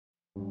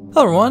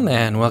Hello everyone,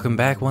 and welcome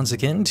back once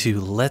again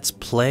to Let's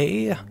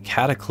Play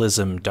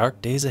Cataclysm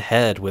Dark Days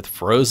Ahead with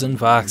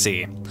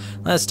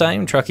FrozenFoxy. Last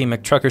time, Trucky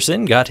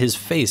McTruckerson got his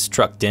face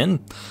trucked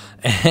in,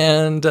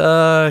 and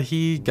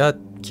he got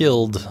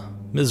killed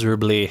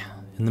miserably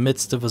in the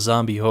midst of a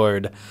zombie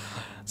horde.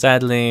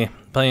 Sadly,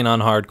 playing on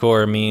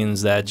hardcore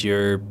means that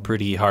you're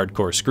pretty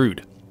hardcore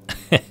screwed.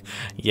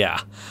 Yeah.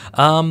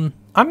 I'm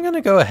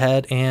gonna go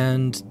ahead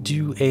and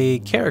do a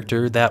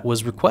character that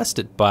was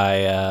requested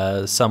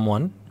by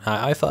someone.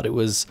 I thought it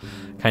was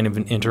kind of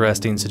an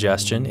interesting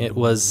suggestion. It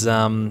was,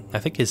 I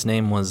think his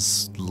name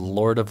was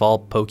Lord of all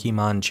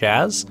Pokemon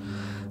Chaz.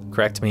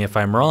 Correct me if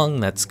I'm wrong,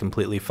 that's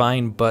completely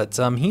fine, but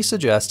he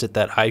suggested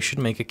that I should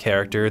make a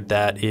character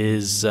that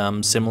is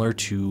similar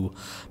to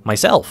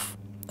myself.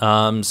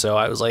 So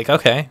I was like,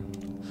 okay,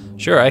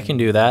 sure, I can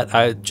do that.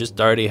 I just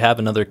already have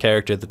another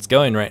character that's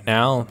going right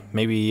now,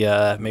 maybe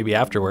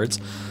afterwards.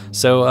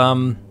 So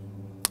I'm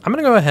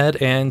gonna go ahead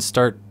and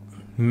start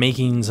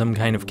making some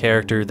kind of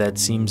character that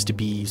seems to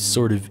be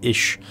sort of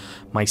ish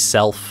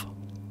myself.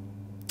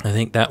 I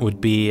think that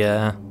would be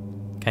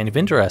kind of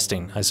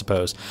interesting, I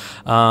suppose.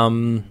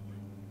 I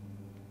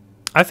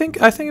think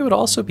it would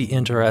also be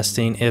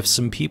interesting if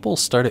some people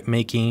started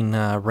making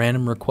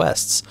random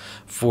requests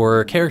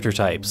for character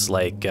types,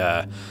 like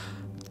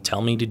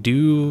tell me to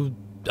do,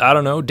 I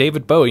don't know,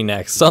 David Bowie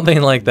next,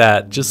 something like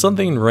that, just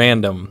something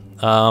random.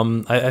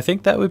 I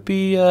think that would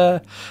be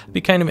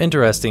kind of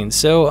interesting.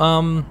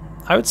 So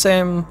I would say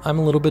I'm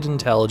a little bit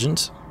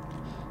intelligent.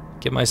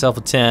 Give myself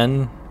a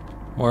 10,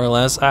 more or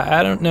less.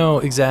 I don't know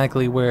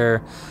exactly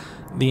where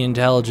the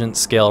intelligence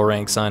scale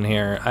ranks on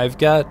here. I've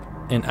got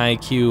an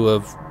IQ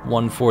of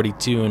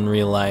 142 in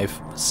real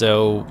life,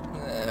 so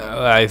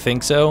I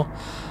think so.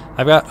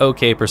 I've got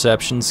okay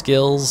perception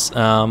skills.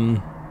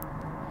 I'm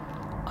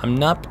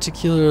not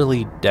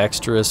particularly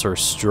dexterous or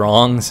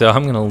strong, so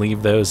I'm gonna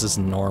leave those as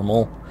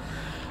normal.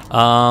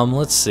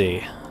 Let's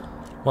see.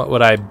 What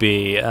would I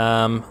be?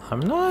 I'm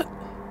not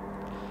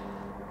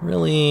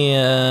really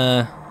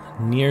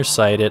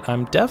nearsighted.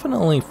 I'm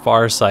definitely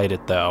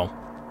farsighted, though.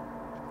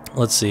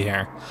 Let's see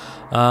here.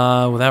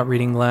 Without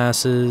reading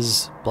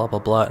glasses, blah, blah,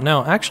 blah.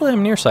 No, actually,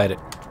 I'm nearsighted.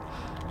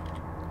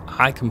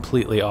 I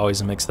completely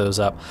always mix those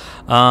up.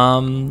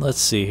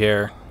 Let's see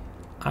here.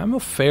 I'm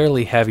a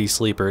fairly heavy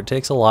sleeper. It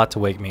takes a lot to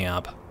wake me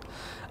up.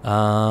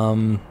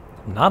 Not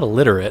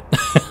illiterate.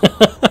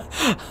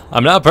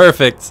 I'm not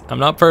perfect. I'm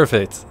not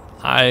perfect.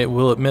 I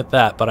will admit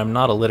that, but I'm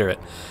not illiterate.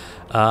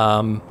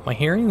 My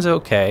hearing's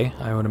okay,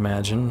 I would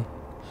imagine.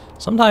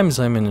 Sometimes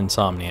I'm an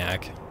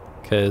insomniac,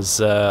 because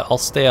I'll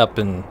stay up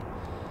and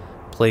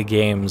play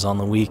games on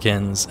the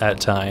weekends at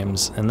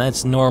times, and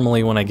that's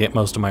normally when I get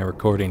most of my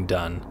recording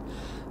done.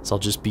 So I'll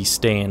just be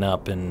staying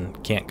up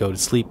and can't go to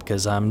sleep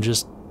because I'm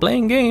just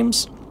playing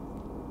games.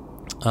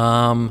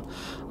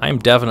 I'm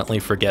definitely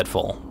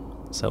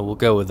forgetful, so we'll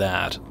go with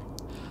that.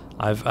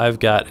 I've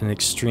got an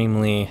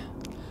extremely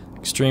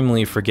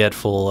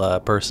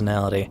forgetful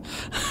personality.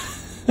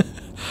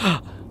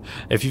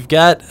 If you've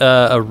got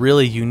a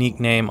really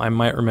unique name, I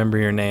might remember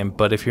your name,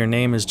 but if your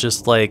name is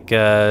just like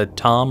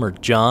Tom or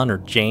John or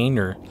Jane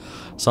or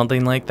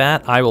something like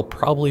that, I will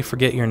probably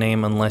forget your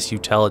name unless you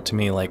tell it to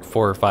me like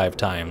 4 or 5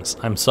 times.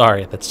 I'm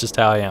sorry, that's just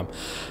how I am.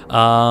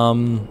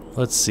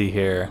 Let's see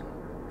here.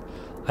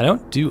 I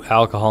don't do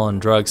alcohol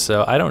and drugs,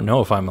 so I don't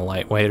know if I'm a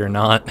lightweight or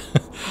not.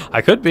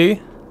 I could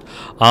be.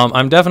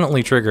 I'm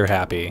definitely trigger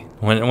happy.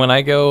 When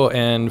I go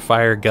and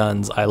fire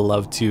guns, I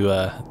love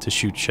to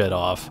shoot shit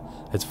off.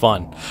 It's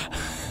fun.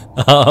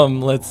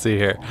 Let's see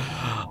here.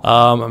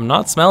 I'm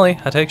not smelly.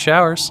 I take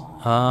showers.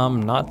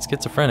 Not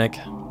schizophrenic.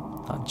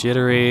 Not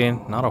jittery.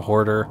 Not a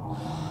hoarder.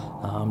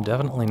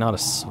 Definitely not a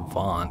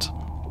savant.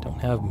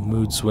 Don't have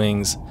mood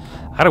swings.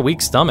 I had a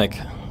weak stomach,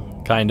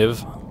 kind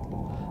of.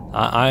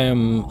 I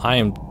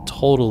am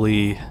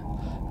totally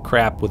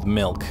crap with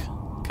milk,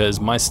 because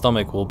my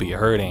stomach will be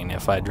hurting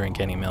if I drink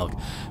any milk.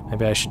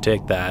 Maybe I should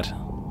take that.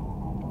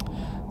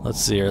 Let's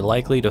see, you're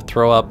likely to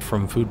throw up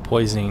from food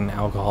poisoning,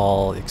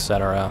 alcohol,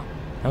 etc.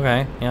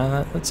 Okay,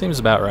 yeah, that seems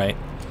about right.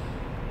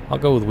 I'll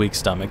go with weak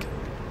stomach.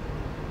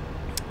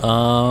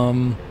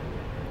 I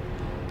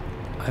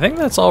think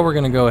that's all we're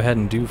gonna go ahead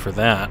and do for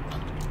that.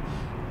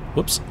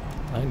 Whoops,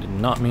 I did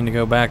not mean to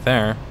go back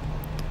there.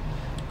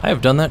 I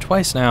have done that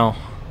twice now,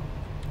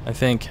 I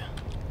think.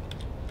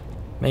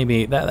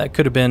 Maybe that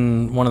could have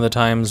been one of the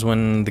times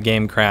when the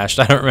game crashed.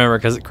 I don't remember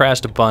because it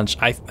crashed a bunch.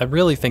 I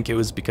really think it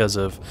was because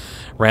of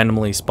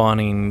randomly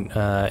spawning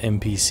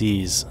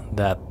NPCs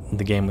that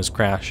the game was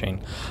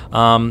crashing.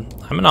 I'm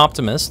an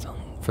optimist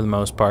for the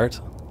most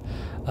part.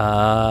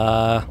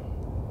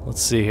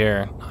 Let's see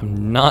here.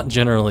 I'm not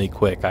generally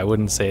quick. I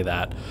wouldn't say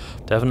that.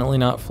 Definitely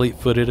not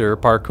fleet-footed or a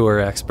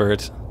parkour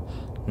expert.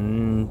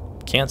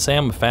 Can't say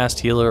I'm a fast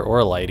healer or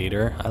a light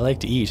eater. I like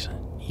to eat.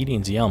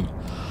 Eating's yum.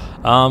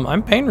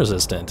 I'm pain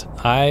resistant.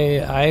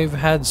 I've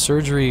had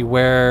surgery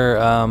where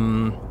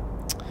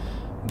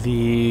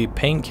the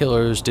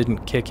painkillers didn't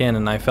kick in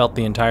and I felt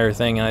the entire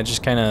thing, and I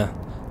just kind of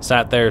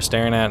sat there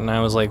staring at it, and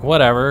I was like,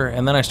 whatever.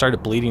 And then I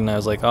started bleeding, and I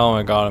was like, oh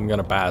my god, I'm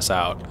gonna pass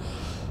out.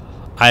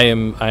 I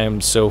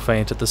am so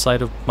faint at the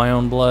sight of my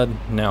own blood.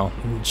 No,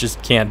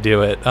 just can't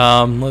do it.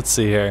 Let's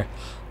see here.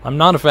 I'm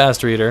not a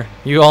fast reader.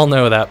 You all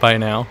know that by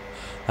now.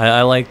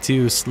 I like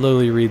to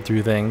slowly read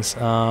through things.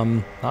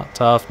 Not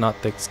tough, not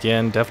thick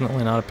skin,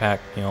 definitely not a pack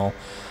mule.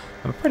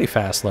 I'm a pretty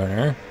fast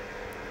learner,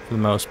 for the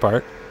most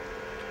part.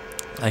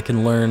 I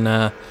can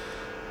learn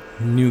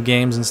new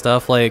games and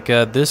stuff. Like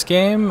this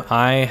game,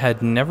 I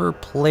had never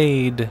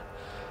played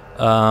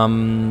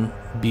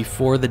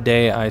before the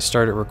day I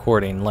started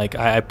recording. Like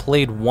I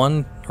played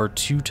 1 or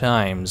 2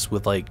 times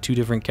with like 2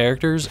 different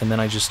characters, and then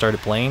I just started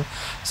playing.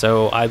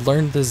 So I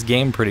learned this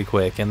game pretty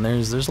quick, and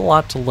there's a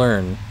lot to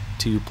learn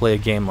to play a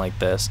game like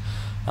this.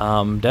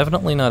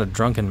 Definitely not a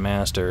drunken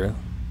master.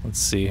 Let's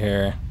see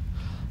here.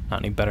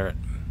 Not any better at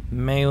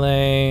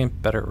melee,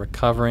 better at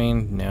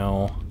recovering,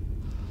 no.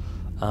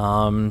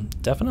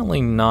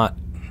 Definitely not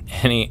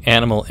any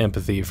animal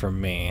empathy from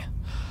me.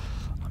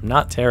 I'm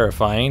not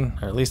terrifying,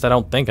 or at least I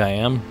don't think I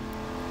am.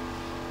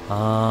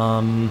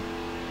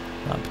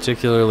 Not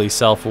particularly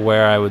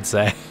self-aware, I would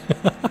say.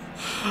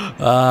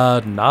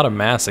 Not a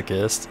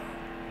masochist.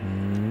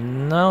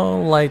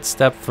 No light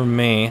step from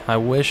me. I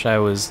wish I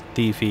was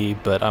thiefy,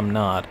 but I'm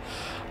not.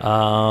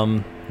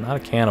 Not a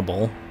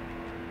cannibal.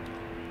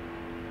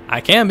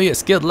 I can be a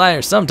skilled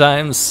liar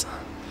sometimes,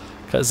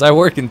 because I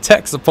work in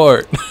tech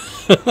support.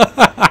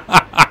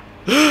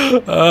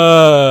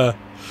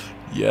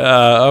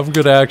 Yeah, I'm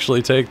gonna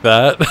actually take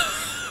that.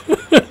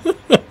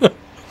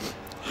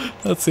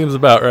 That seems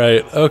about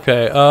right.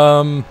 Okay,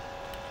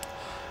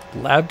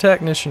 lab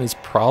technician is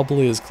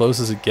probably as close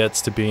as it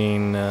gets to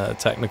being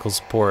technical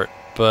support,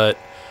 but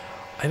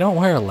I don't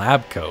wear a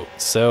lab coat,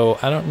 so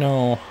I don't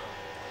know.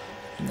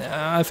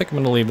 I think I'm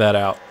gonna leave that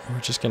out. We're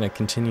just gonna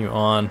continue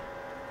on.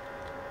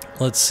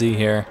 Let's see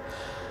here.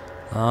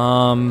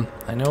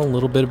 I know a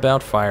little bit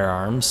about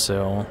firearms,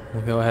 so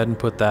we'll go ahead and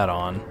put that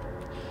on.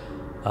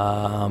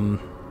 I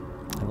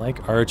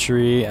like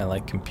archery, I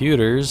like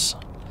computers,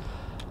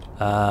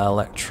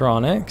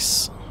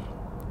 electronics.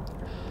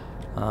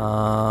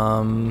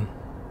 What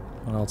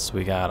else do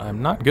we got?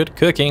 I'm not good at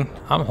cooking.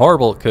 I'm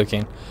horrible at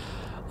cooking.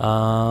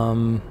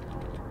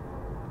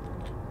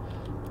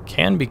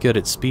 Can be good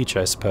at speech,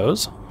 I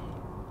suppose.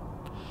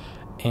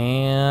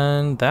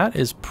 And that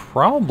is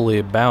probably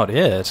about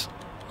it,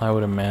 I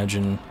would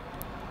imagine.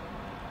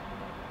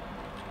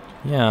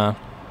 Yeah.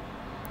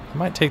 I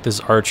might take this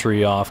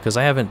archery off, because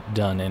I haven't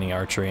done any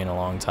archery in a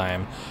long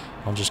time.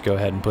 I'll just go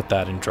ahead and put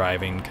that in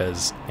driving,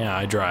 because, yeah,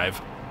 I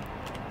drive.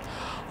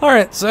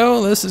 Alright,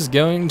 so this is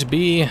going to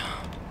be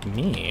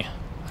me,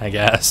 I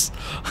guess.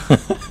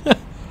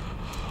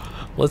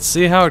 Let's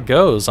see how it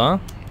goes, huh?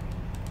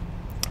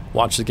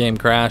 Watch the game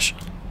crash.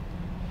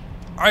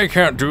 I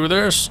can't do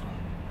this.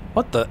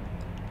 What the?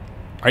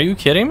 Are you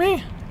kidding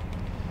me?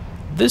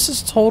 This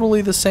is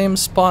totally the same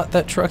spot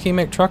that Trucky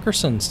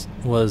McTruckerson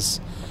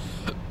was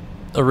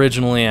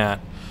originally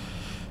at,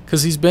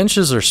 because these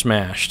benches are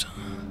smashed.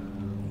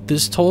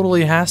 This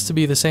totally has to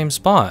be the same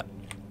spot.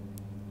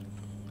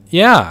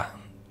 Yeah,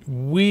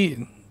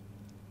 we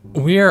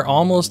are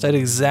almost at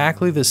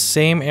exactly the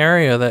same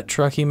area that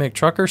Trucky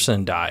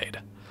McTruckerson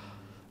died.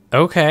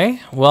 Okay,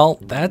 well,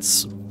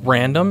 that's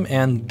random,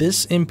 and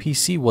this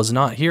NPC was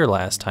not here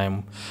last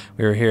time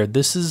we were here.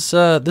 This is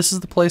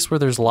the place where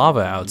there's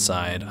lava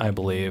outside, I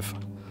believe.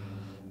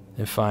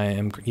 If I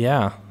am,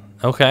 yeah,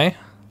 okay.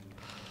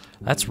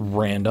 That's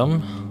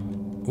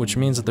random, which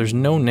means that there's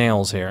no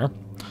nails here.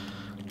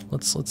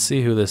 Let's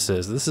see who this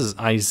is. This is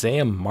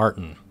Isaiah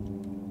Martin.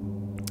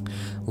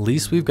 At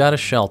least we've got a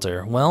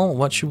shelter. Well,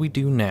 what should we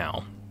do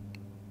now?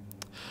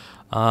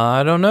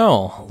 I don't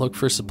know. Look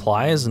for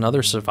supplies and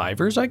other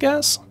survivors, I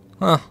guess?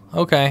 Huh,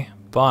 okay.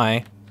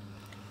 Bye.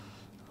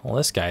 Well,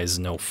 this guy is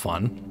no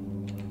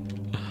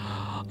fun.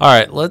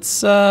 Alright,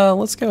 let's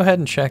go ahead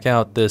and check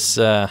out this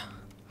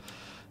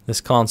this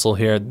console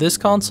here. This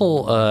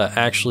console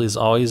actually is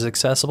always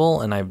accessible,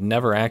 and I've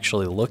never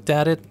actually looked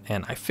at it,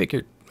 and I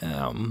figured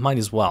might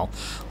as well.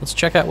 Let's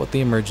check out what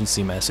the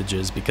emergency message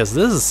is, because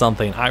this is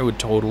something I would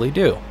totally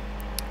do.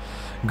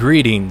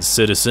 Greetings,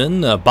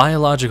 citizen. A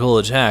biological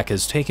attack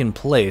has taken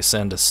place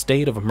and a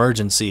state of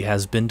emergency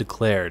has been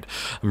declared.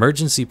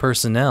 Emergency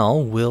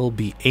personnel will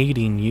be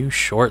aiding you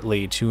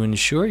shortly. To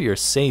ensure your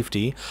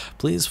safety,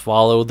 please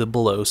follow the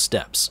below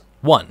steps.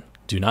 1.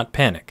 Do not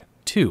panic.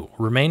 2.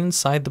 Remain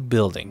inside the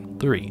building.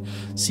 3.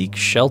 Seek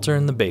shelter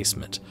in the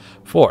basement.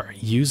 4.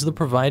 Use the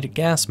provided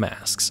gas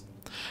masks.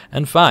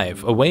 And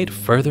 5. Await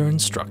further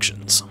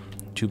instructions.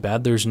 Too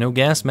bad there's no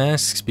gas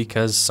masks,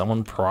 because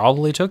someone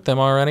probably took them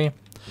already.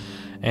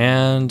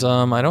 And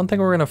I don't think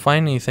we're going to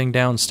find anything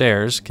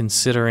downstairs,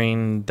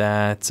 considering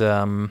that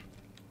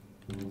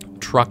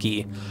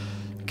Trucky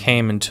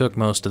came and took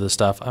most of the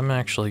stuff. I'm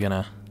actually going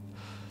to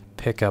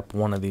pick up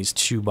one of these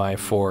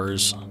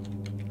 2x4s.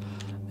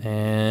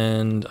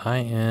 And I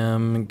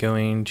am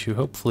going to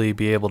hopefully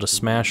be able to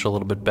smash a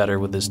little bit better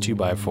with this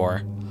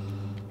 2x4.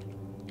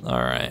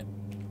 Alright.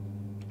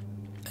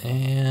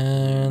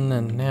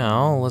 And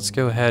now let's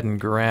go ahead and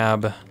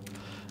grab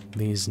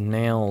these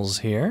nails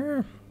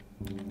here.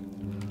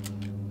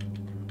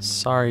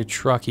 Sorry,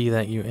 Trucky,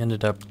 that you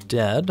ended up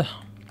dead.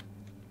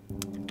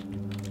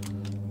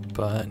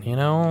 But, you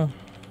know,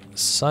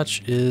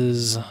 such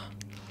is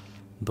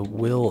the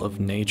will of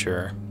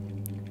nature.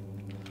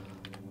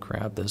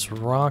 Grab this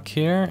rock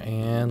here,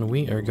 and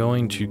we are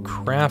going to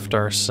craft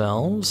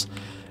ourselves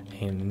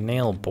a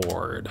nail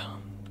board.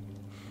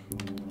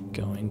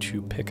 Going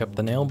to pick up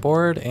the nail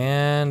board,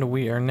 and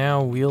we are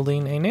now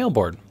wielding a nail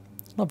board.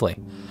 Lovely.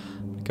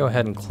 Go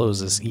ahead and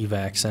close this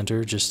evac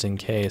center just in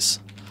case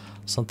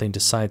something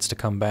decides to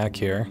come back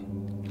here.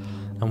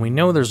 And we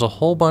know there's a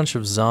whole bunch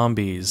of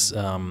zombies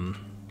in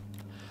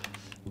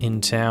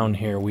town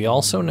here. We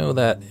also know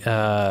that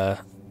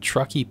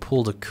Trucky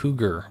pulled a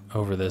cougar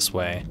over this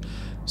way,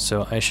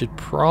 so I should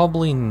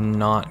probably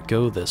not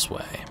go this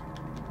way.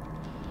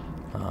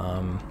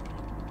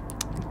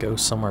 Go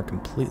somewhere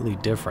completely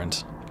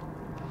different.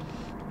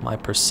 My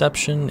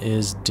perception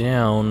is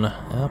down.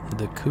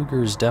 The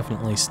cougar's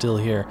definitely still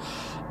here,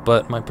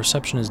 but my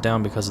perception is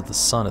down because of the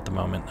sun at the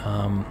moment.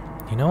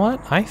 You know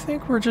what? I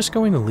think we're just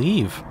going to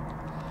leave.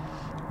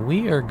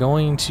 We are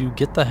going to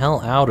get the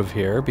hell out of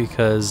here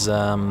because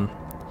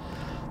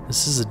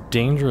this is a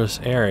dangerous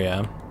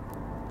area.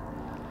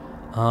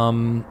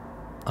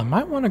 I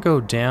might want to go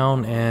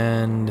down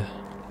and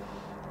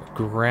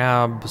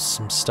grab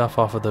some stuff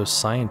off of those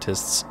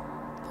scientists.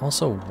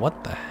 Also,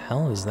 what the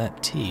hell is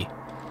that tea?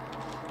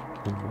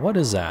 What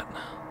is that?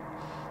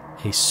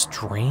 A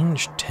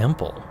strange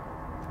temple.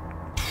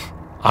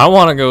 I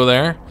want to go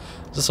there.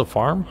 Is this a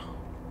farm?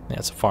 Yeah,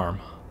 it's a farm.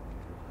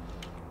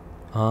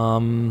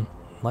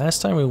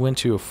 Last time we went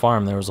to a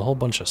farm, there was a whole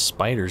bunch of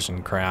spiders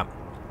and crap.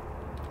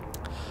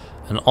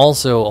 And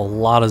also a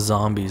lot of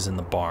zombies in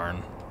the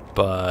barn.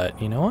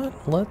 But you know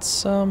what?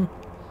 Let's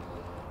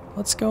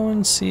go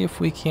and see if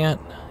we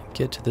can't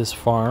get to this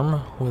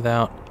farm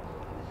without...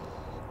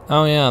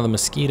 Oh yeah, the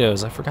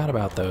mosquitoes. I forgot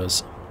about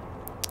those.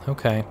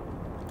 Okay.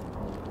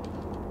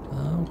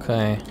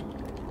 Okay.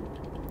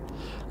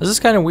 This is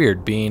kind of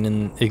weird, being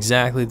in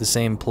exactly the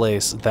same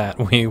place that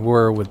we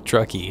were with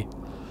Trucky.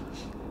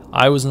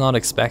 I was not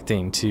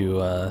expecting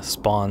to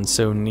spawn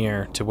so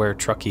near to where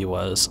Trucky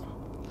was.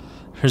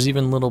 There's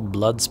even little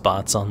blood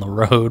spots on the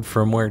road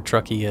from where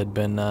Trucky had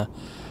been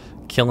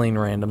killing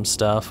random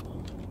stuff.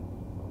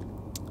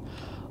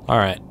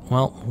 Alright,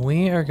 well,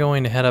 we are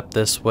going to head up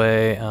this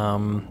way.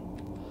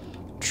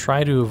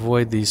 Try to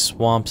avoid these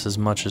swamps as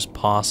much as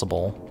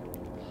possible.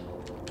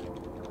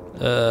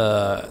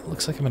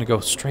 Looks like I'm gonna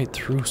go straight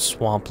through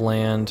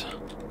swampland.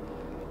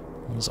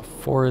 There's a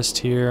forest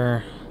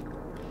here.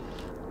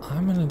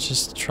 I'm gonna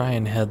just try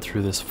and head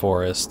through this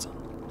forest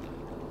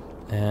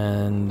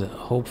and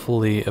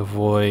hopefully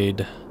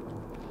avoid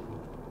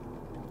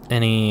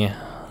any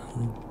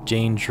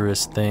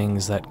dangerous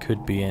things that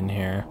could be in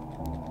here.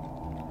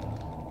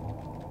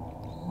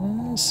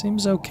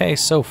 Seems okay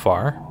so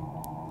far.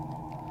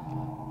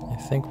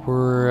 I think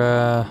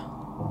we're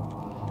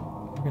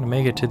gonna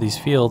make it to these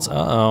fields.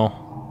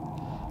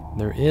 Uh-oh.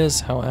 There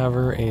is,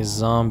 however, a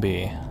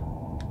zombie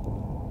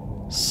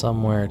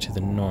somewhere to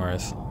the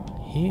north.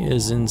 He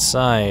is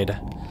inside.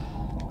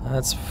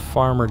 That's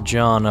Farmer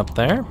John up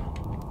there.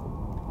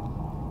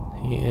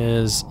 He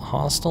is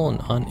hostile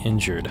and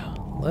uninjured.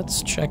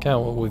 Let's check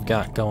out what we've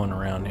got going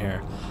around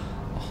here.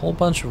 A whole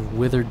bunch of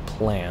withered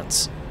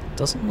plants.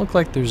 Doesn't look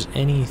like there's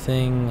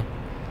anything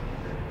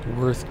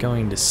worth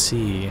going to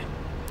see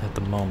at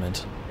the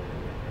moment.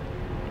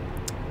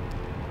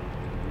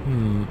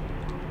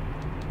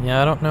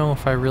 Yeah, I don't know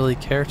if I really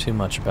care too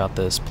much about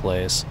this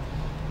place,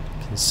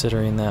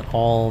 considering that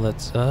all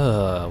that's...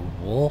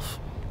 wolf?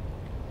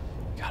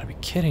 You gotta be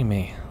kidding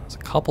me. There's a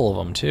couple of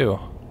them, too.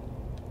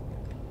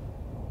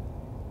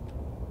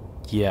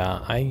 Yeah,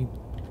 I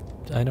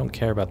don't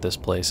care about this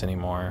place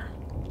anymore.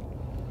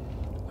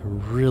 I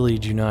really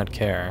do not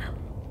care.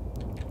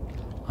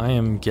 I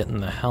am getting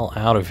the hell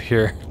out of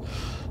here.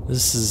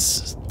 This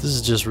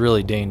is just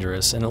really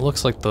dangerous, and it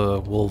looks like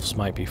the wolves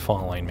might be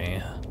following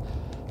me.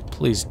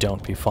 Please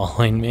don't be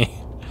following me.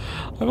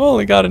 I've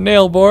only got a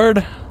nail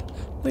board.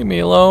 Leave me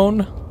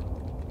alone.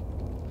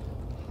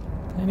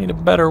 I need a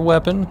better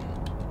weapon.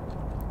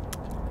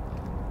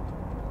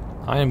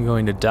 I am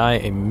going to die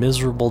a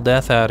miserable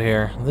death out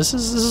here. This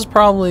is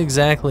probably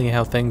exactly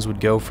how things would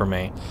go for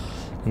me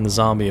in the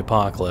zombie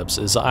apocalypse.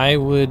 Is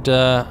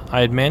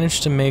I'd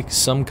managed to make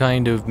some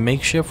kind of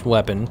makeshift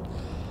weapon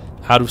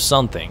out of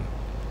something,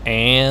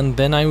 and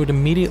then I would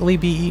immediately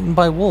be eaten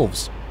by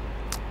wolves.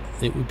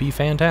 It would be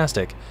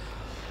fantastic.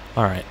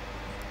 Alright,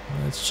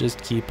 let's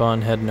just keep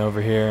on heading over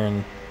here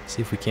and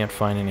see if we can't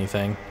find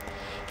anything.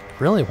 I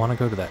really want to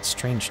go to that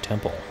strange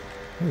temple.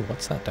 Ooh,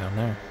 what's that down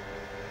there?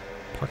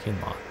 Parking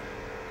lot.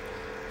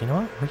 You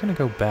know what? We're going to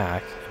go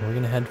back, and we're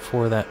going to head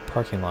for that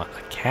parking lot.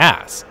 A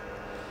Cass!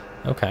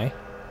 Okay.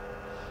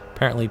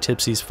 Apparently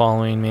Tipsy's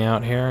following me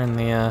out here in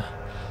the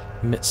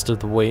midst of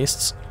the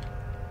wastes.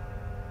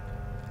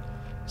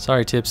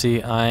 Sorry,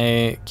 Tipsy,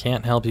 I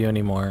can't help you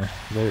anymore.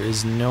 There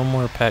is no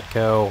more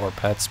Petco or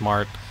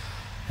PetSmart,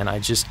 and I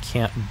just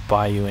can't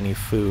buy you any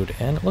food.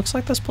 And it looks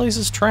like this place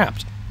is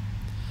trapped.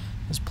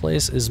 This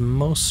place is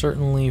most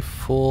certainly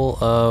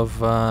full of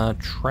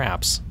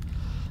traps.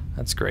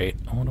 That's great.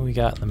 What do we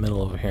got in the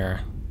middle over here?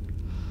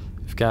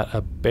 We've got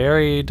a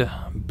buried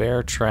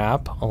bear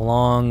trap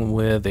along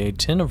with a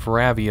tin of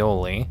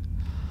ravioli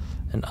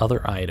and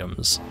other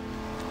items.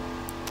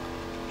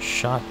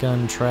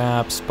 Shotgun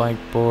trap, spike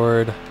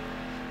board.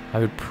 I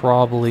would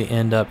probably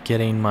end up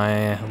getting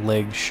my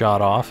leg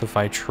shot off if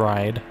I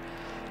tried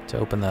to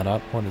open that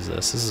up. What is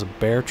this? This is a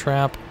bear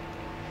trap.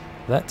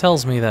 That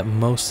tells me that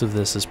most of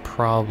this is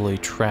probably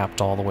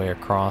trapped all the way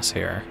across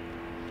here.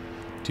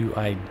 Do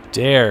I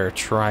dare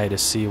try to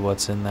see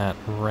what's in that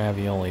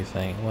ravioli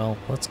thing? Well,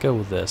 let's go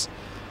with this.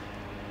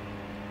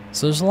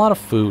 So there's a lot of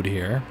food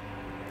here,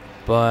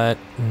 but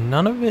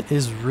none of it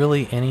is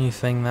really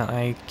anything that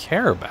I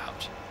care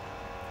about.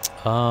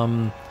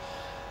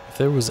 If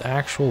there was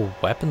actual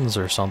weapons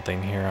or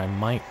something here, I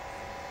might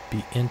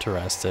be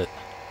interested.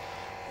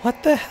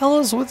 What the hell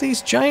is with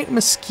these giant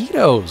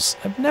mosquitoes?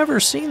 I've never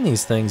seen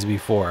these things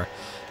before,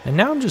 and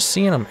now I'm just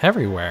seeing them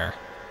everywhere.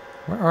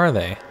 Where are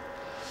they?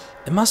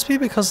 It must be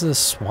because of this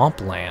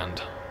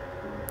swampland.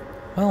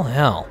 Well,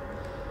 hell.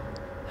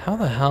 How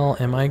the hell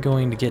am I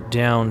going to get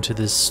down to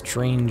this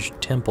strange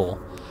temple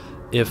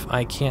if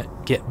I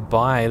can't get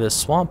by the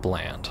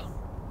swampland?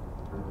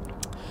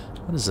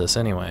 What is this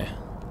anyway?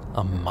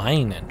 A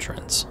mine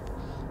entrance.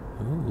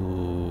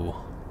 Ooh.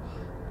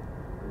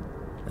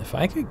 If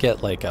I could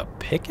get like a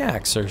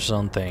pickaxe or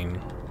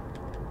something.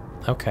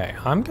 Okay,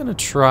 I'm gonna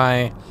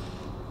try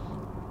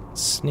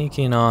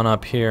sneaking on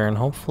up here and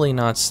hopefully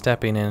not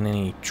stepping in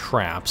any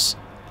traps.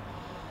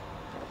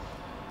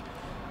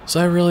 So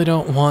I really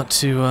don't want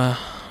to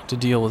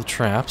deal with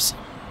traps,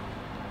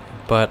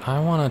 but I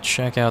want to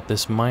check out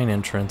this mine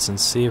entrance and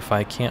see if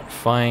I can't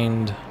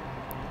find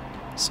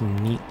some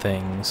neat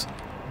things.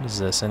 What is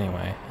this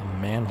anyway? A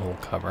manhole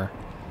cover.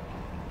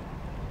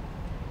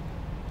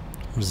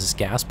 What is this,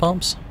 gas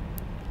pumps?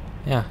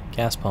 Yeah,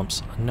 gas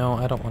pumps. No,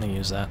 I don't want to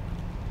use that.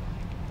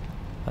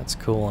 That's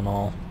cool and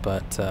all,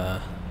 but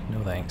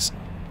no thanks.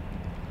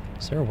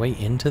 Is there a way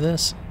into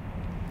this?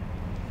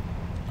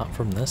 Not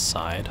from this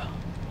side.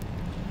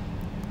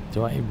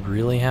 Do I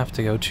really have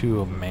to go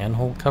to a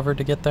manhole cover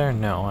to get there?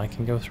 No, I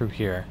can go through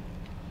here.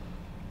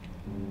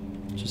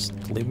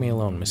 Just leave me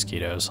alone,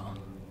 mosquitoes.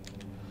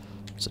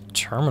 There's a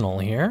terminal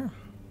here.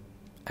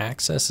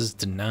 Access is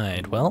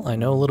denied. Well, I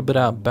know a little bit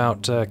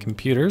about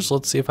computers.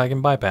 Let's see if I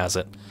can bypass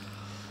it.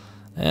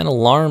 And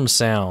alarm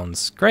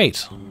sounds.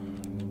 Great.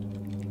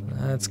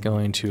 That's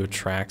going to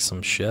attract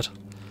some shit.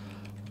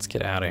 Let's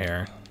get out of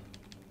here.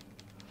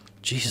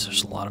 Jeez,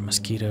 there's a lot of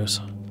mosquitoes.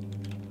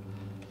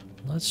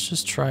 Let's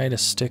just try to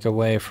stick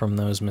away from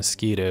those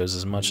mosquitoes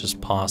as much as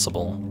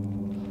possible.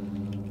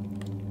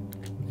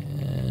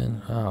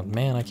 And, oh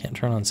man, I can't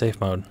turn on safe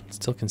mode.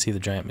 Still can see the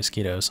giant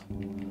mosquitoes.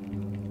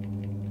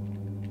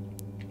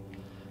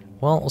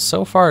 Well,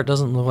 so far it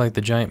doesn't look like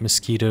the giant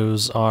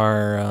mosquitoes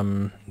are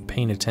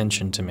paying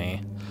attention to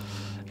me.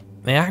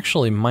 They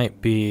actually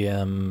might be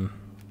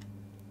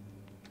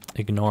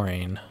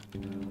ignoring.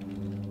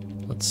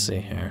 Let's see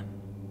here.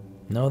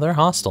 No, they're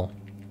hostile.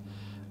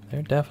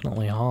 They're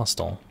definitely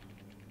hostile.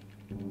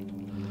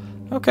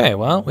 Okay,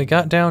 well, we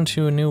got down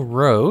to a new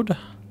road.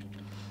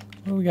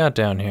 What do we got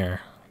down here?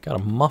 Got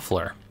a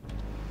muffler.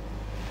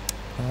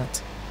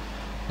 That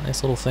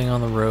nice little thing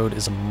on the road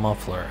is a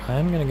muffler.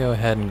 I'm gonna go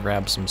ahead and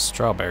grab some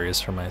strawberries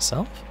for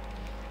myself,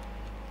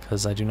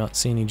 because I do not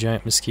see any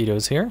giant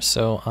mosquitoes here,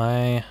 so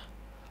oh,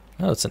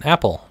 it's an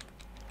apple,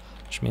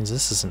 which means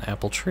this is an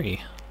apple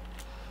tree.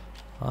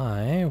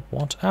 I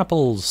want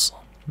apples.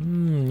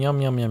 Yum,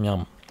 yum, yum,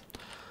 yum.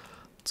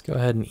 Let's go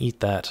ahead and eat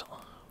that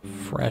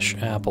fresh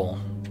apple.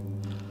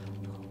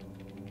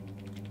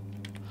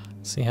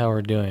 See how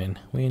we're doing.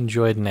 We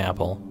enjoyed an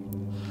apple.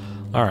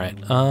 Alright,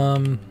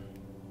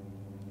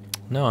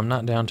 no, I'm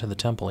not down to the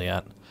temple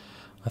yet.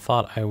 I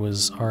thought I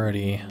was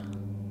already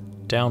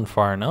down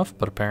far enough,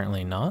 but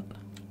apparently not.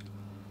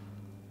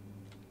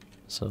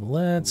 So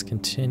let's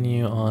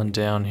continue on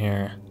down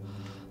here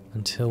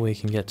until we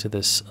can get to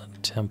this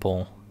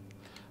temple.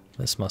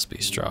 This must be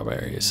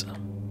strawberries.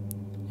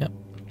 Yep.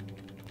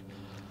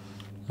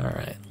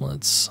 Alright,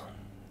 let's...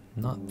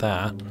 not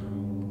that.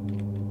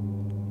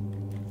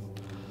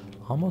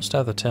 Almost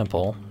at the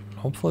temple.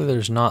 Hopefully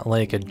there's not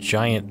like a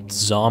giant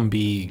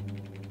zombie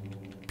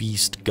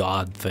beast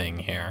god thing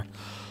here.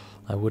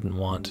 I wouldn't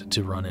want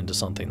to run into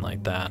something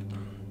like that.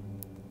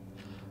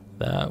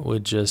 That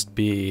would just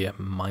be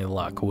my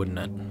luck, wouldn't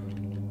it?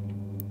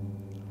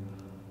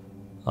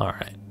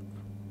 Alright.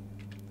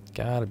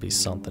 Gotta be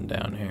something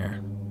down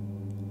here.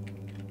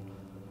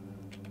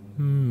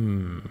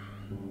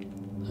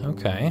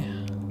 Okay.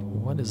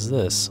 What is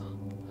this?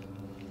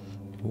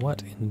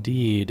 What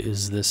indeed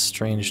is this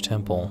strange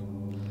temple?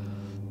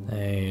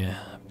 A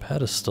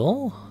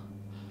pedestal?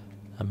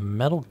 A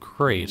metal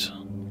crate.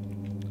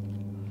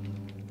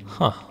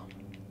 Huh.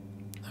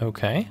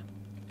 Okay.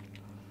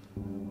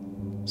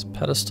 This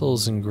pedestal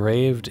is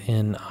engraved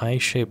in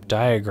eye-shaped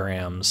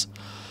diagrams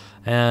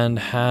and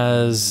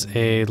has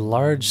a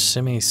large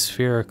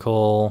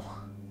semi-spherical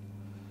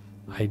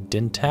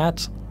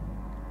identat.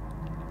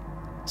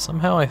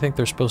 Somehow I think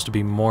there's supposed to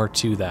be more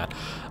to that.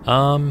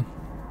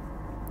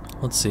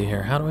 Let's see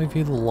here. How do I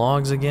view the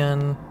logs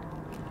again?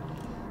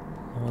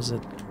 What was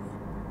it?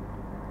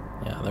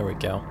 Yeah, there we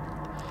go.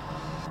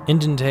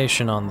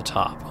 Indentation on the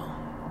top.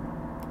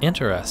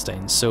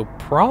 Interesting. So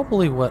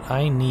probably what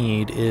I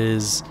need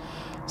is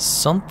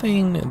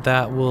something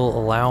that will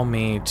allow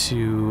me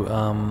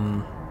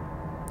to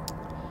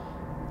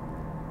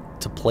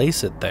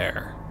place it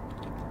there.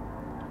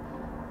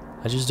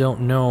 I just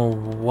don't know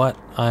what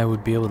I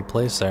would be able to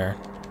place there.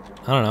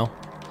 I don't know.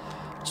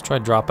 Let's try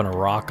dropping a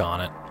rock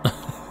on it.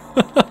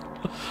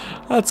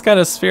 That's kind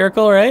of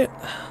spherical, right?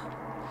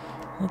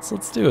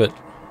 Let's do it.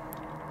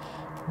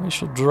 We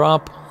shall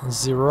drop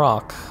the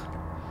rock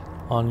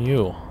on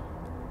you.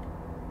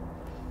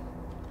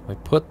 We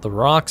put the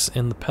rocks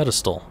in the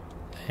pedestal.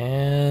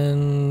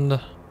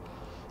 And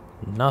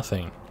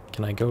nothing.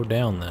 Can I go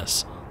down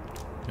this?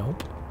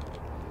 Nope.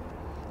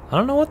 I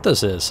don't know what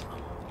this is.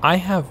 I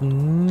have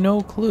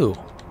no clue.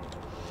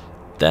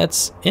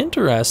 That's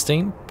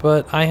interesting,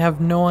 but I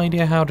have no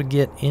idea how to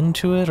get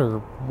into it or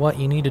what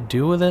you need to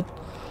do with it.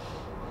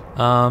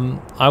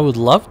 I would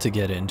love to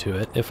get into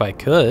it if I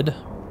could,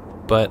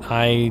 but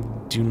I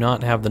do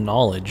not have the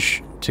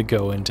knowledge to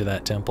go into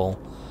that temple.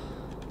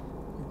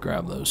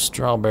 Grab those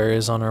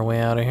strawberries on our way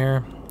out of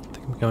here. I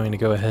think I'm going to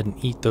go ahead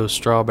and eat those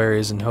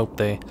strawberries and hope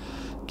they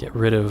get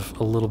rid of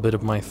a little bit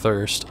of my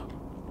thirst.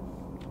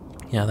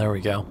 Yeah, there we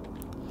go.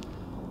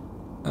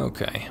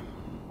 Okay.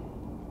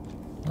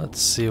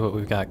 Let's see what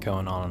we've got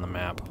going on the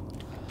map.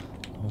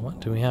 What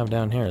do we have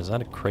down here? Is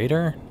that a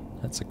crater?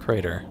 That's a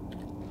crater.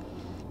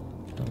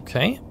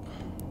 Okay.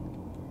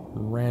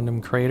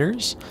 Random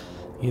craters.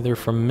 Either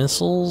from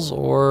missiles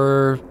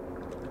or,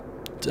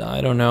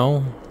 I don't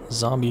know,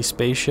 zombie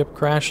spaceship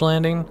crash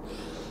landing.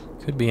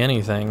 Could be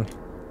anything.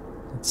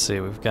 Let's see,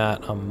 we've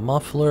got a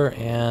muffler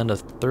and a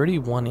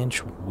 31-inch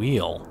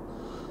wheel.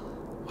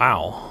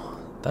 Wow,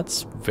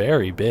 that's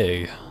very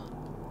big.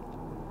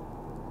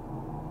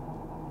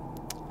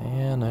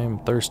 And I'm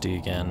thirsty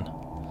again.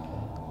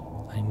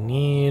 I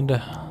need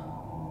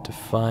to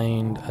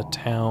find a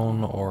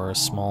town or a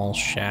small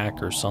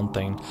shack or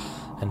something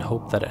and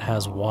hope that it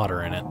has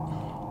water in it.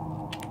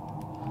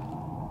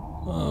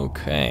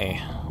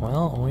 Okay,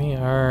 well, we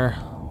are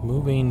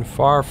moving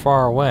far,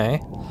 far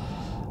away,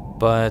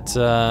 but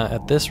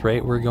at this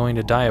rate we're going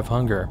to die of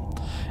hunger.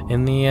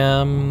 In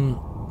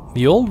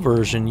the old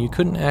version you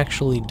couldn't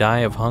actually die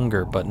of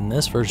hunger, but in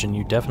this version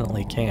you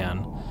definitely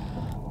can.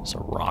 There's a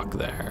rock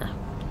there.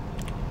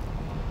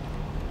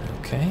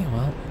 Okay,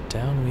 well,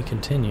 down we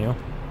continue.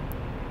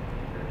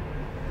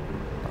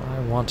 I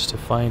want to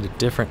find a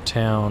different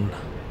town.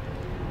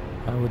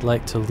 I would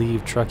like to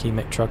leave Trucky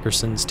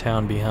McTruckerson's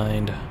town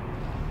behind.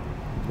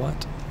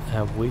 What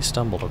have we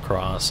stumbled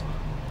across?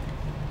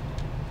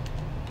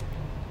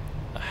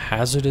 A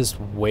hazardous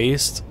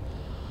waste?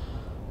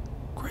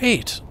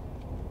 Great!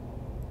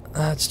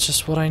 That's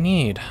just what I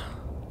need.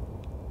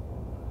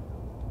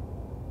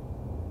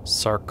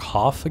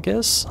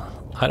 Sarcophagus?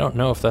 I don't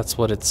know if that's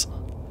what it's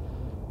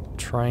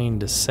trying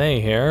to say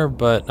here,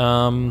 but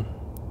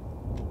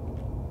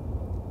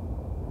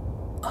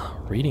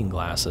reading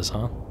glasses,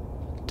 huh?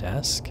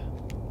 Desk?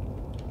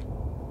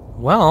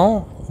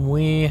 Well,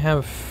 we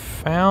have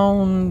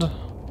found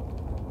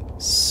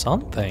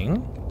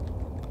something.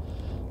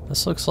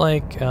 This looks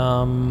like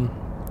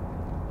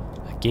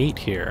a gate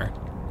here.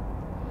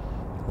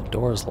 The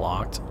door's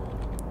locked.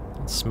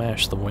 Let's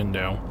smash the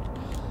window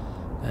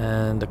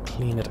and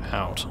clean it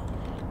out.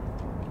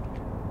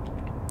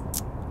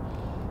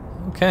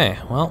 Okay,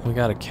 well, we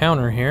got a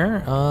counter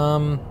here.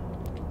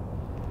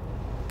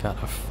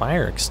 Got a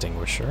fire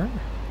extinguisher.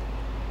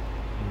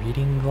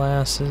 Reading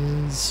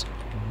glasses,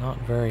 not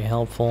very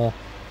helpful.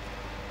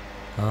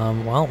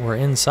 Well, we're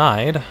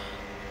inside.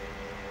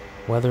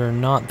 Whether or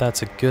not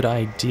that's a good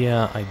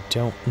idea, I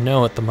don't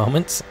know at the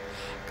moment,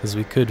 because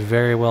we could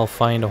very well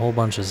find a whole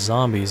bunch of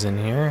zombies in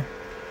here.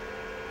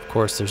 Of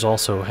course, there's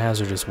also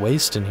hazardous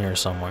waste in here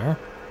somewhere.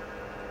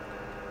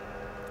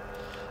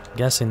 I'm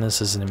guessing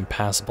this is an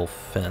impassable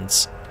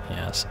fence.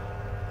 Yes.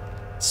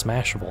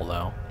 Smashable,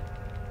 though.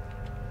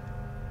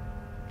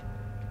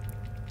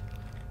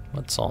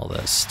 What's all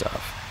this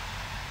stuff?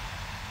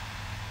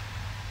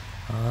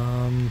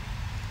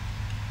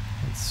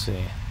 Let's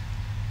see.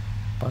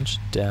 Bunch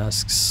of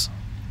desks,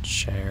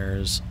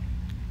 chairs,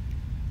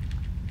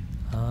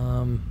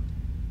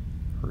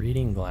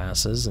 reading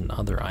glasses, and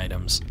other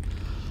items.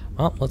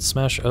 Well, let's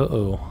smash.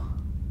 Uh-oh,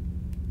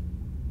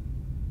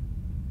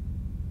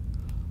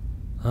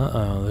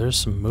 there's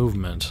some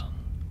movement.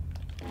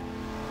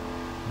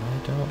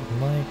 I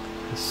don't like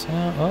the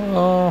sound.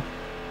 Uh-oh.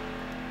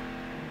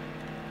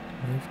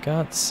 We've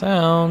got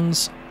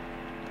sounds.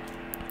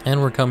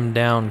 And we're coming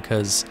down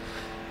because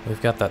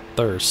we've got that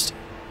thirst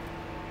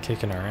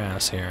kicking our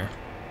ass here.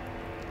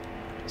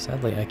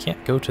 Sadly, I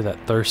can't go to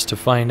that thirst to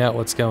find out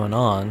what's going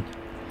on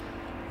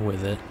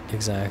with it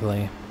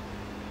exactly.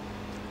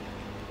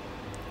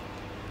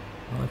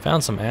 Well, I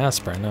found some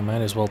aspirin. I might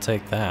as well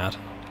take that.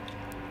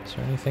 Is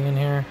there anything in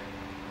here?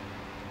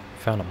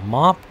 Found a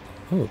mop.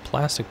 Ooh, a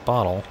plastic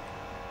bottle.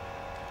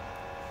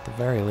 At the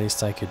very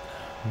least, I could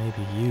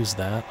maybe use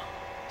that.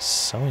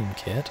 Sewing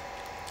kit.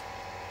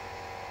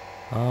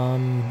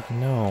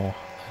 No.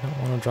 I don't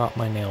want to drop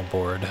my nail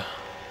board.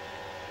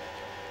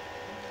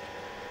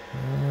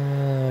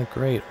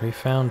 Great. We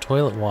found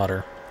toilet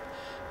water.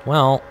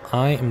 Well,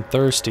 I am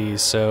thirsty,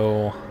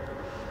 so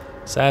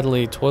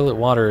sadly, toilet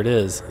water it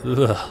is.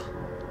 Ugh.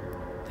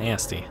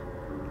 Nasty.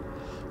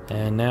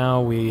 And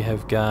now we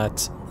have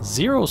got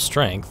 0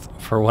 strength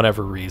for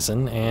whatever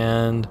reason,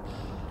 and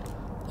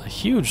a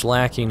huge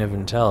lacking of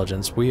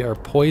intelligence. We are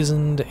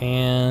poisoned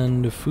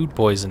and food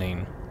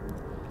poisoning.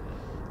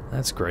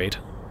 That's great.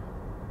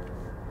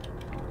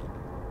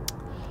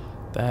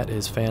 That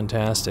is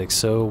fantastic.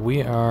 So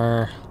we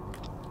are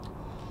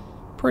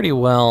pretty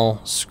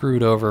well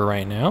screwed over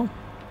right now.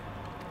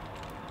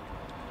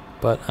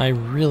 But I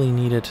really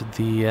needed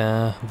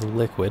the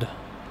liquid.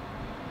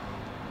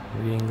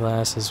 Reading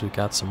glasses, we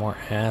got some more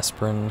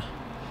aspirin.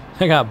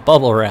 I got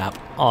bubble wrap.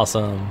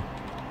 Awesome.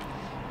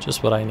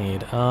 Just what I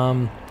need.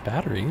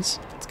 Batteries.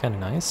 That's kind of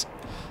nice.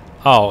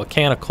 Oh, a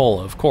can of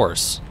cola, of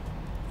course.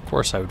 Of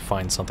course I would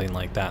find something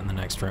like that in the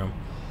next room.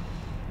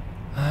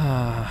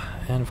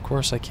 And of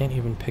course I can't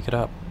even pick it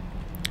up.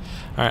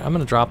 Alright, I'm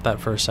going to drop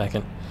that for a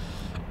second.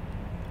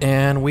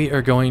 And we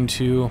are going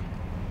to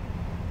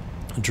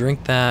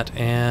drink that,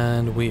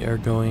 and we are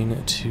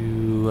going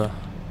to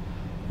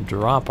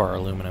drop our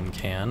aluminum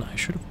can. I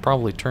should have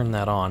probably turned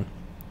that on.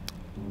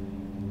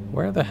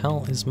 Where the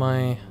hell is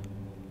my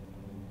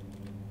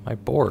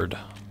board?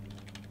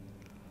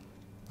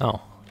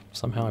 Oh,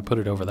 somehow I put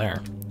it over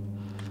there.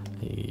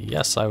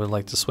 Yes, I would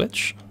like to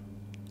switch.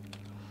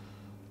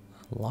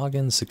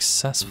 Login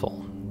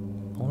successful.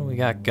 What do we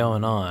got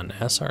going on?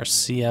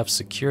 SRCF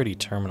security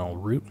terminal,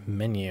 root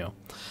menu.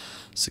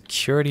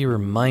 Security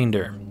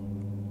reminder.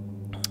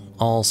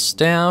 All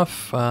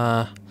staff,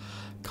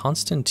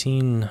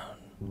 Konstantin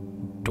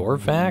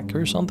Dorvac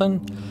or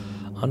something?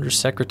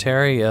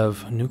 Undersecretary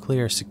of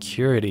Nuclear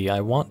Security. I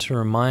want to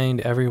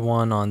remind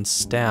everyone on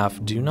staff,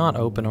 do not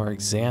open or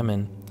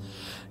examine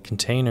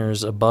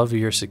containers above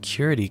your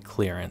security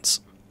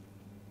clearance.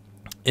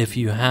 If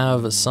you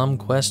have some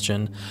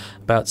question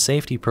about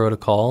safety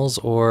protocols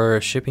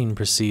or shipping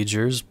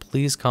procedures,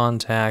 please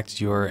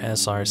contact your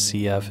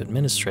SRCF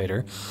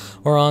administrator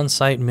or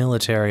on-site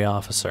military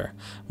officer.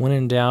 When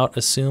in doubt,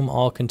 assume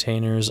all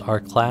containers are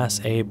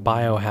Class A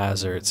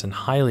biohazards and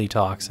highly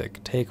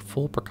toxic. Take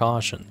full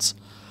precautions.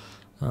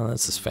 Oh,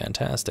 this is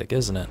fantastic,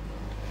 isn't it?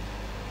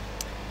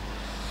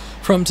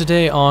 From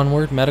today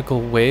onward,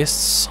 medical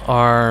wastes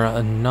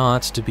are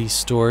not to be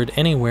stored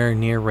anywhere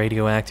near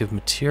radioactive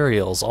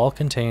materials. All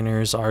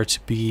containers are to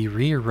be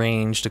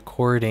rearranged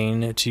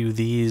according to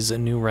these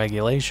new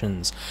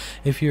regulations.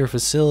 If your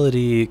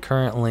facility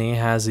currently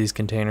has these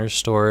containers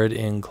stored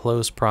in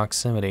close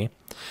proximity,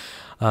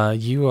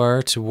 you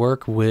are to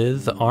work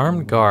with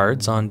armed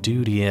guards on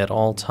duty at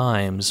all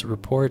times.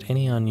 Report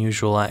any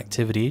unusual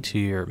activity to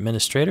your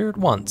administrator at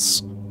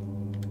once.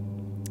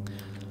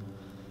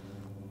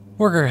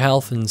 Worker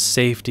health and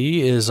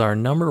safety is our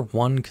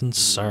 #1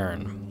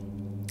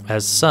 concern.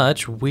 As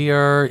such, we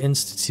are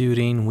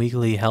instituting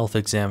weekly health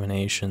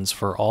examinations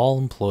for all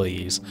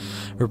employees.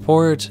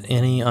 Report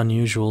any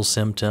unusual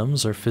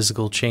symptoms or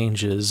physical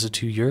changes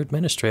to your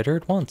administrator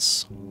at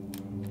once.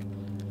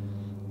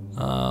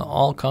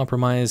 All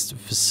compromised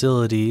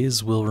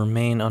facilities will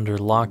remain under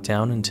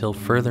lockdown until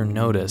further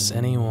notice.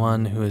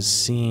 Anyone who has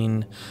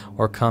seen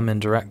or come in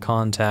direct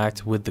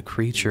contact with the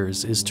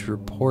creatures is to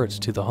report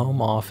to the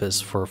Home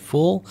Office for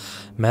full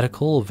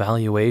medical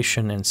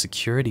evaluation and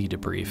security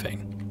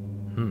debriefing.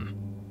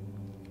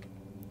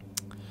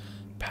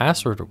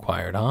 Password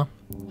required, huh?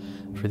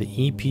 For the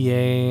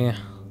EPA,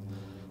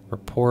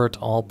 report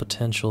all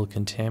potential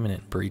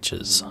contaminant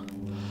breaches.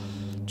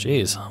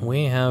 Jeez,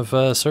 we have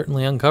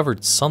certainly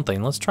uncovered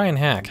something. Let's try and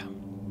hack.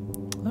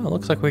 Oh,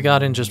 looks like we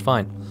got in just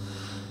fine.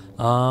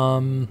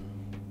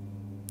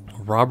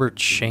 Robert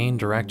Shane,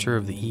 Director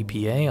of the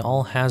EPA.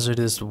 All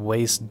hazardous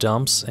waste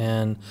dumps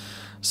and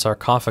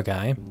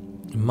sarcophagi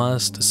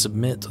must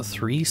submit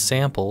 3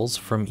 samples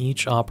from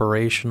each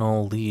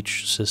operational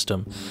leach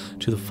system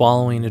to the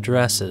following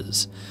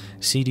addresses: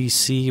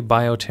 CDC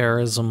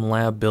Bioterrorism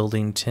Lab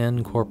Building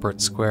 10, Corporate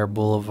Square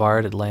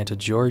Boulevard, Atlanta,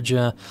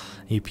 Georgia,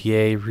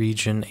 EPA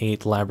Region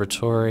 8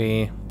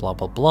 Laboratory, blah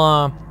blah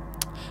blah.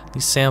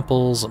 These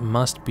samples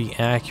must be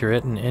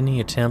accurate, and any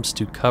attempts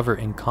to cover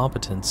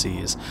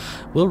incompetencies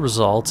will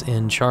result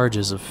in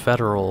charges of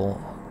federal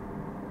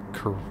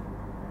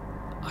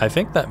I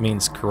think that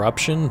means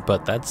corruption,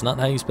 but that's not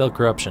how you spell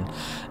corruption,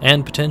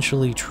 and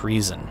potentially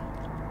treason.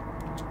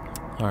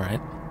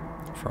 Alright,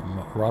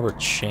 from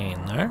Robert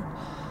Shane there.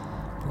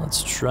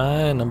 Let's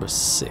try number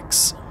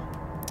 6.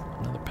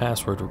 Another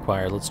password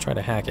required. Let's try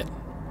to hack it.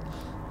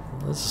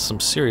 This is some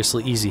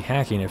seriously easy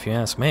hacking if you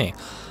ask me.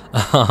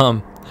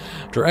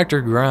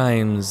 Director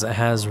Grimes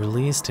has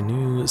released a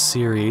new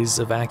series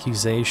of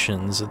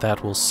accusations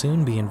that will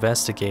soon be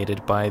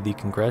investigated by the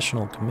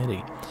Congressional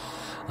Committee.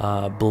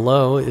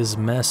 Below is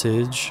the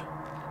message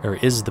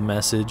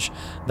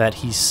that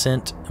he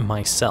sent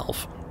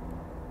myself.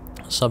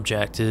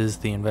 Subject is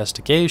the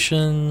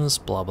investigations,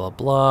 blah blah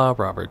blah,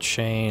 Robert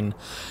Shane.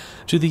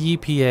 To the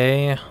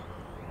EPA,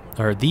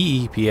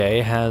 the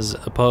EPA has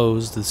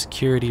opposed the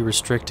Security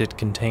Restricted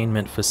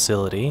Containment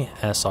Facility,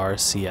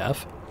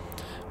 SRCF,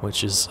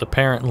 which is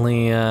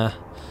apparently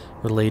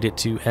related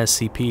to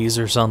SCPs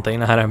or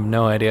something. I have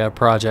no idea.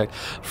 Project.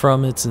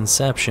 From its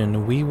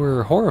inception, we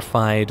were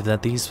horrified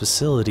that these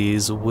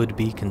facilities would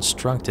be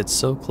constructed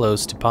so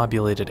close to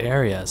populated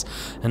areas,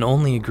 and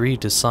only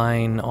agreed to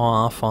sign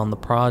off on the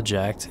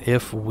project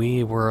if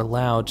we were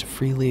allowed to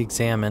freely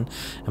examine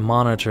and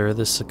monitor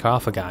the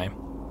sarcophagi.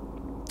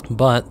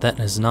 But that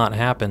has not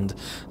happened.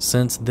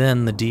 Since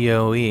then, the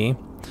DOE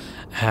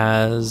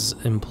has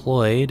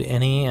employed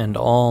any and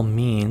all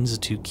means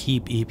to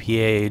keep EPA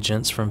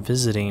agents from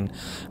visiting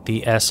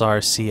the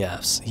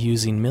SRCFs,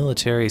 using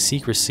military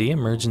secrecy,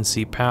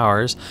 emergency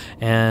powers,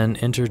 and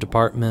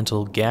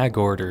interdepartmental gag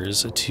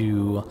orders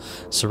to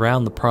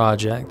surround the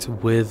project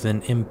with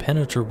an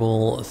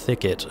impenetrable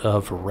thicket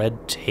of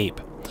red tape.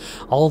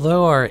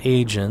 Although our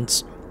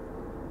agents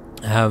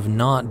have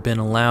not been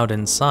allowed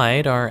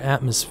inside, our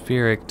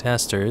atmospheric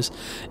testers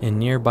in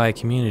nearby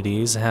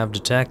communities have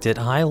detected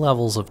high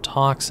levels of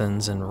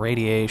toxins and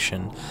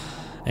radiation,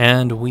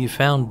 and we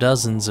found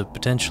dozens of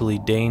potentially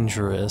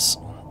dangerous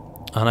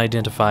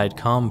unidentified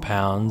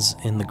compounds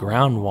in the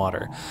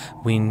groundwater.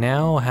 We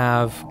now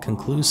have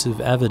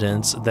conclusive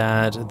evidence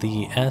that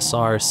the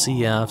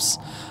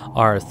SRCFs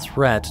are a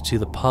threat to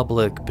the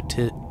public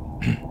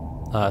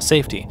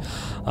safety.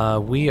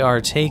 We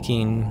are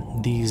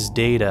taking these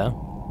data,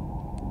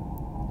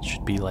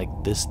 should be like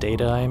this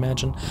data, I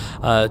imagine,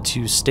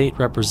 to state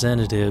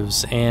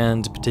representatives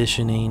and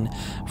petitioning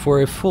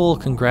for a full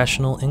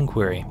congressional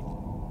inquiry.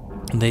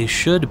 They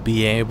should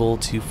be able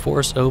to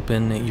force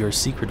open your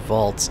secret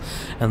vaults,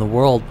 and the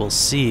world will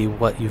see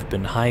what you've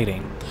been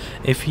hiding.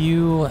 If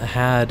you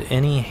had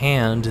any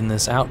hand in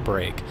this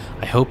outbreak,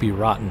 I hope you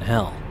rot in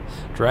hell.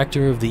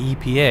 Director of the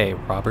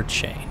EPA, Robert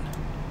Shane.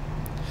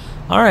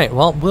 Alright,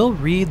 well, we'll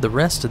read the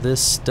rest of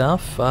this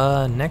stuff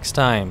next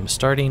time,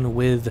 starting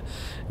with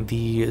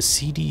the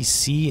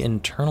CDC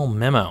internal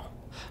memo.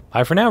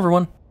 Bye for now,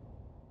 everyone.